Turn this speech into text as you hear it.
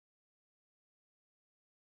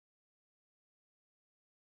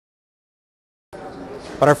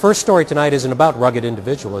But our first story tonight isn't about rugged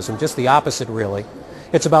individualism, just the opposite really.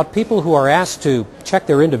 It's about people who are asked to check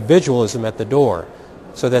their individualism at the door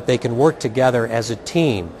so that they can work together as a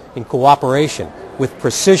team, in cooperation, with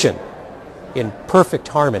precision, in perfect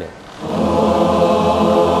harmony.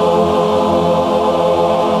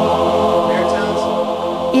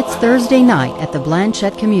 It's Thursday night at the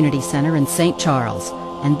Blanchette Community Center in St. Charles,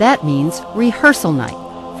 and that means rehearsal night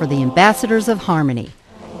for the Ambassadors of Harmony,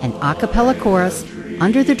 an a cappella chorus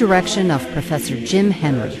under the direction of Professor Jim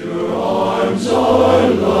Henry.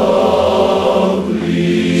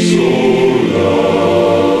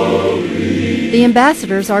 The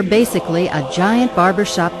Ambassadors are basically a giant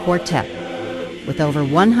barbershop quartet. With over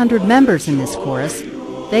 100 members in this chorus,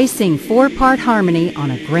 they sing four-part harmony on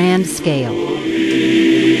a grand scale.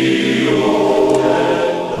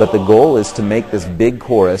 But the goal is to make this big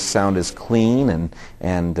chorus sound as clean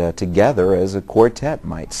and together as a quartet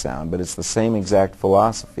might sound. But it's the same exact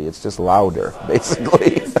philosophy. It's just louder,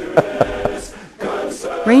 basically.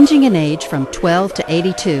 Ranging in age from 12 to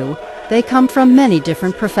 82, they come from many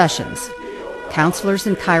different professions. Counselors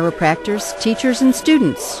and chiropractors, teachers and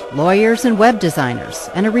students, lawyers and web designers,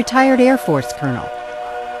 and a retired Air Force colonel.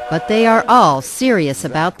 But they are all serious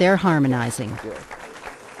about their harmonizing.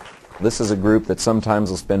 This is a group that sometimes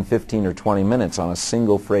will spend 15 or 20 minutes on a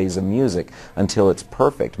single phrase of music until it's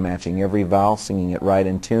perfect, matching every vowel, singing it right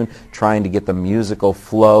in tune, trying to get the musical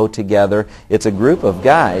flow together. It's a group of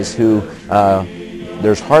guys who,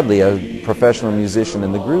 there's hardly a professional musician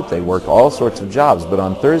in the group. They work all sorts of jobs, but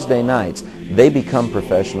on Thursday nights, they become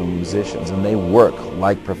professional musicians, and they work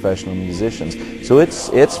like professional musicians. So it's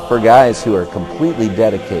for guys who are completely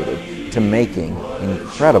dedicated to making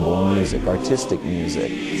incredible music, artistic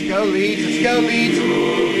music. Let's go, Leeds, let's go, Leeds.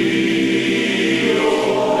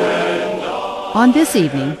 On this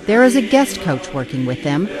evening, there is a guest coach working with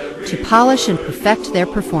them to polish and perfect their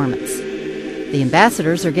performance. The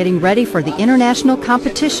Ambassadors are getting ready for the international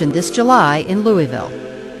competition this July in Louisville.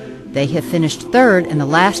 They have finished third in the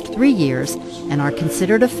last 3 years and are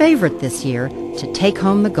considered a favorite this year to take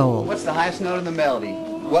home the gold. What's the highest note in the melody?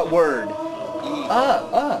 What word?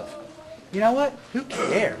 Of. You know what? Who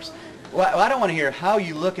cares? Well, I don't want to hear how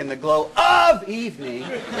you look in the glow of evening.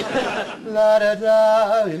 La da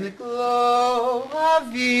da, in the glow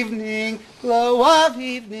of evening, glow of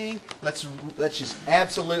evening. Let's just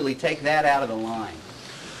absolutely take that out of the line.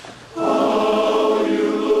 How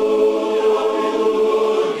you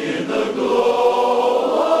look in the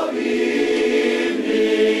glow of evening,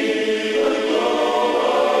 the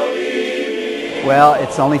glow of evening. Well,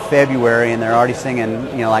 it's only February and they're already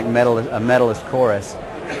singing, like a medalist chorus.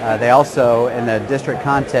 They also, in the district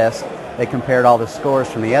contest, they compared all the scores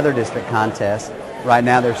from the other district contests. Right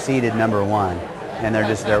now they're seeded #1. And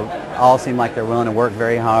they all seem like they're willing to work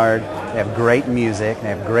very hard. They have great music, they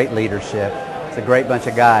have great leadership. It's a great bunch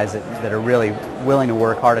of guys that are really willing to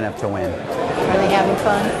work hard enough to win. Are they having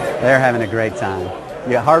fun? They're having a great time.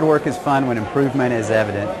 Yeah, hard work is fun when improvement is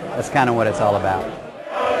evident. That's kind of what it's all about.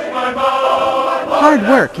 Hard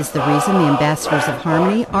work is the reason the Ambassadors of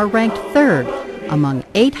Harmony are ranked third among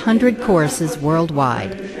 800 choruses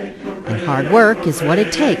worldwide. And hard work is what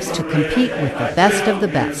it takes to compete with the best of the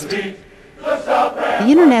best. The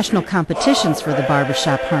international competitions for the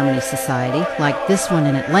Barbershop Harmony Society, like this one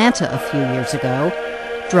in Atlanta a few years ago,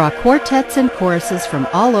 draw quartets and choruses from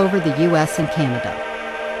all over the U.S. and Canada.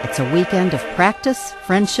 It's a weekend of practice,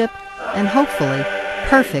 friendship, and hopefully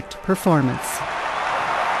perfect performance.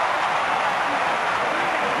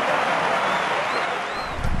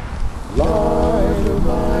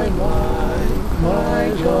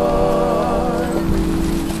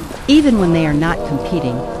 Even when they are not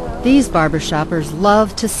competing, these barbershoppers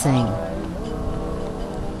love to sing.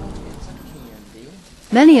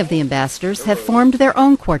 Many of the Ambassadors have formed their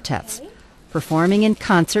own quartets, performing in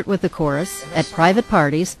concert with the chorus, at private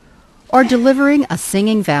parties, or delivering a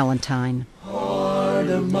singing valentine. Heart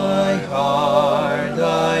of my heart,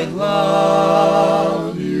 I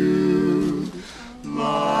love you.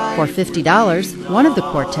 For $50, one of the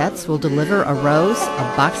quartets will deliver a rose,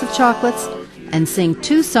 a box of chocolates, and sing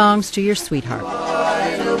 2 songs to your sweetheart.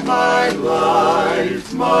 My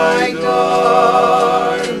life, my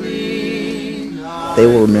darling. They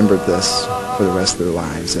will remember this for the rest of their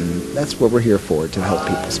lives, and that's what we're here for, to help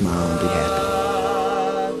people smile and be happy.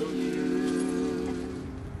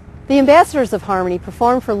 The Ambassadors of Harmony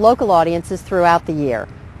perform for local audiences throughout the year,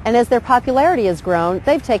 and as their popularity has grown,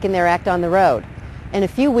 they've taken their act on the road. In a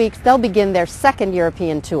few weeks, they'll begin their 2nd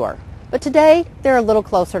European tour, but today they're a little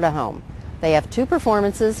closer to home. They have 2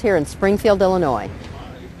 performances here in Springfield, Illinois.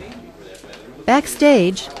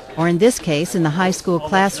 Backstage, or in this case in the high school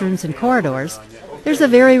classrooms and corridors, There's a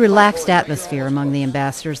very relaxed atmosphere among the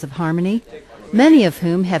ambassadors of harmony, many of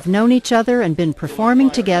whom have known each other and been performing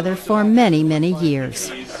together for many, many years.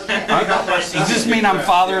 Does this mean I'm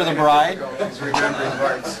father of the bride?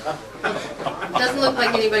 Doesn't look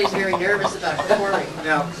like anybody's very nervous about performing.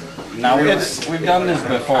 No, we've done this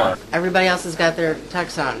before. Everybody else has got their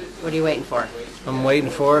tux on. What are you waiting for? I'm waiting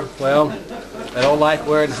for, well, I don't like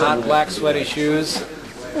wearing hot black sweaty shoes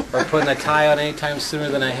or putting a tie on any time sooner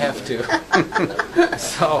than I have to.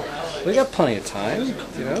 So we got plenty of time,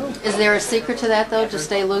 you know. Is there a secret to that, though, to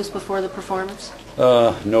stay loose before the performance?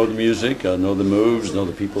 Know the music, know the moves, know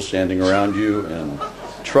the people standing around you, and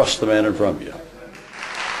trust the man in front of you.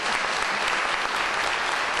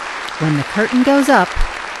 When the curtain goes up,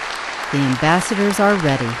 the ambassadors are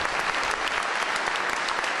ready.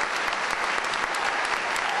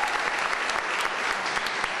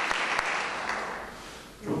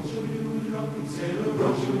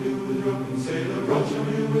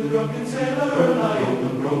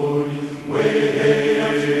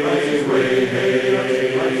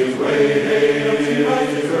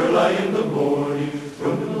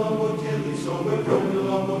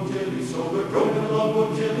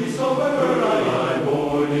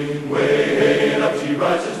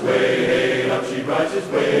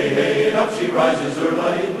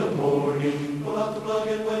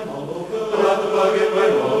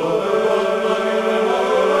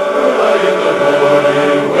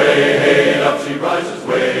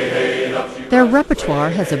 Their repertoire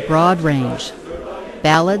has a broad range: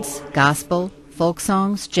 ballads, gospel, folk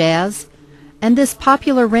songs, jazz, and this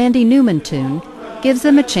popular Randy Newman tune gives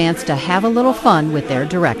them a chance to have a little fun with their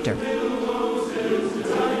director.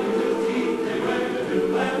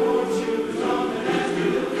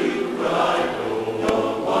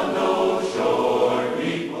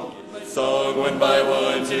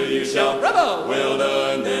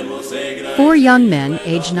 Four young men,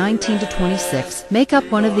 aged 19 to 26, make up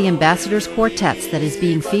one of the ambassadors' quartets that is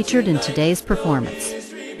being featured in today's performance.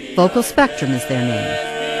 Vocal Spectrum is their name.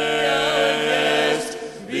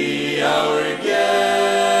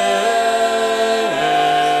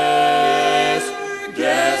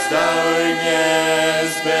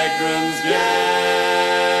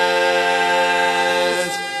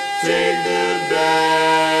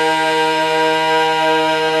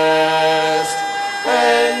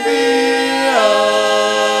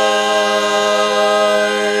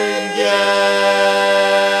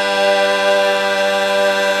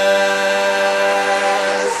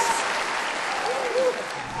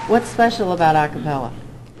 What's special about a cappella?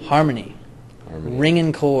 Harmony.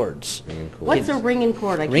 Ringing chords. What's a ringing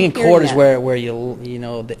chord? Ringing chord is where you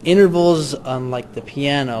know, the intervals, unlike the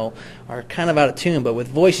piano, are kind of out of tune, but with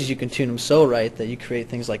voices you can tune them so right that you create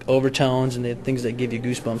things like overtones and the things that give you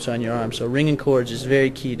goosebumps on your arm. So ringing chords is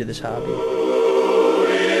very key to this hobby.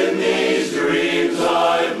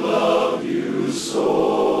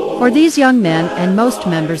 For these young men and most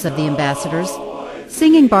members of the ambassadors,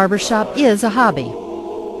 singing barbershop is a hobby.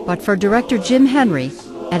 But for director Jim Henry,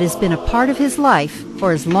 it has been a part of his life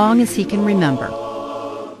for as long as he can remember.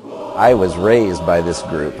 I was raised by this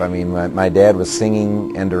group. I mean, my dad was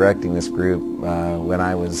singing and directing this group when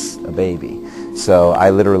I was a baby. So I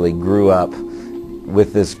literally grew up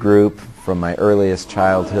with this group from my earliest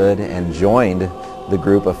childhood and joined the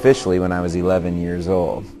group officially when I was 11 years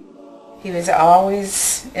old. He was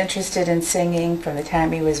always interested in singing from the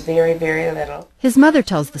time he was very, very little. His mother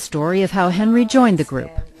tells the story of how Henry joined the group.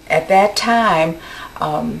 At that time,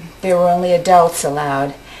 there were only adults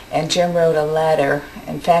allowed, and Jim wrote a letter.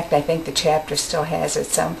 In fact, I think the chapter still has it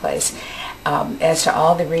someplace, as to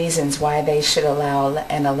all the reasons why they should allow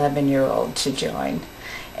an 11-year-old to join.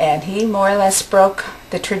 And he more or less broke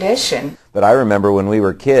the tradition. But I remember when we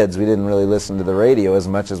were kids, we didn't really listen to the radio as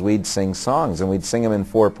much as we'd sing songs, and we'd sing them in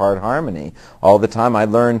 4-part harmony all the time. I'd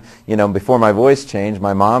learn, you know, before my voice changed,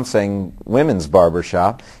 my mom sang women's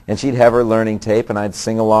barbershop, and she'd have her learning tape, and I'd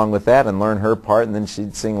sing along with that and learn her part, and then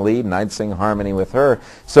she'd sing lead, and I'd sing harmony with her.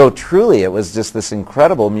 So truly, it was just this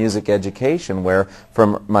incredible music education where,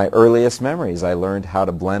 from my earliest memories, I learned how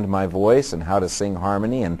to blend my voice and how to sing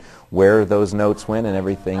harmony and where those notes went and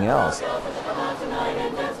everything else.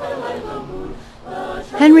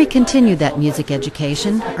 Henry continued that music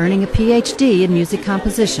education, earning a Ph.D. in music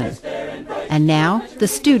composition. And now, the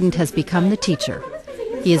student has become the teacher.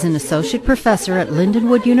 He is an associate professor at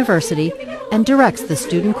Lindenwood University and directs the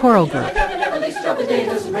student choral group.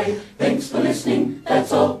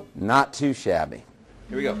 Not too shabby.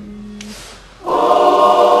 Here we go.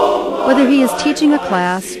 Whether he is teaching a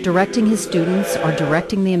class, directing his students, or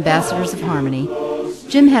directing the ambassadors of harmony,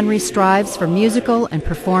 Jim Henry strives for musical and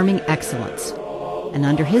performing excellence. And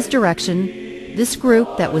under his direction, this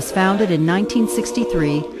group that was founded in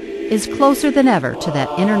 1963 is closer than ever to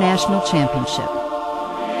that international championship.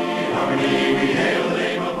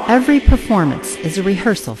 Every performance is a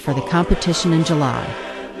rehearsal for the competition in July.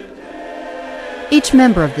 Each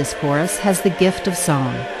member of this chorus has the gift of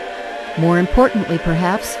song. More importantly,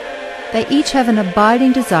 perhaps, they each have an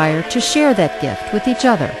abiding desire to share that gift with each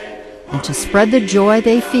other and to spread the joy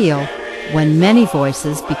they feel when many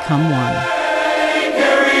voices become one.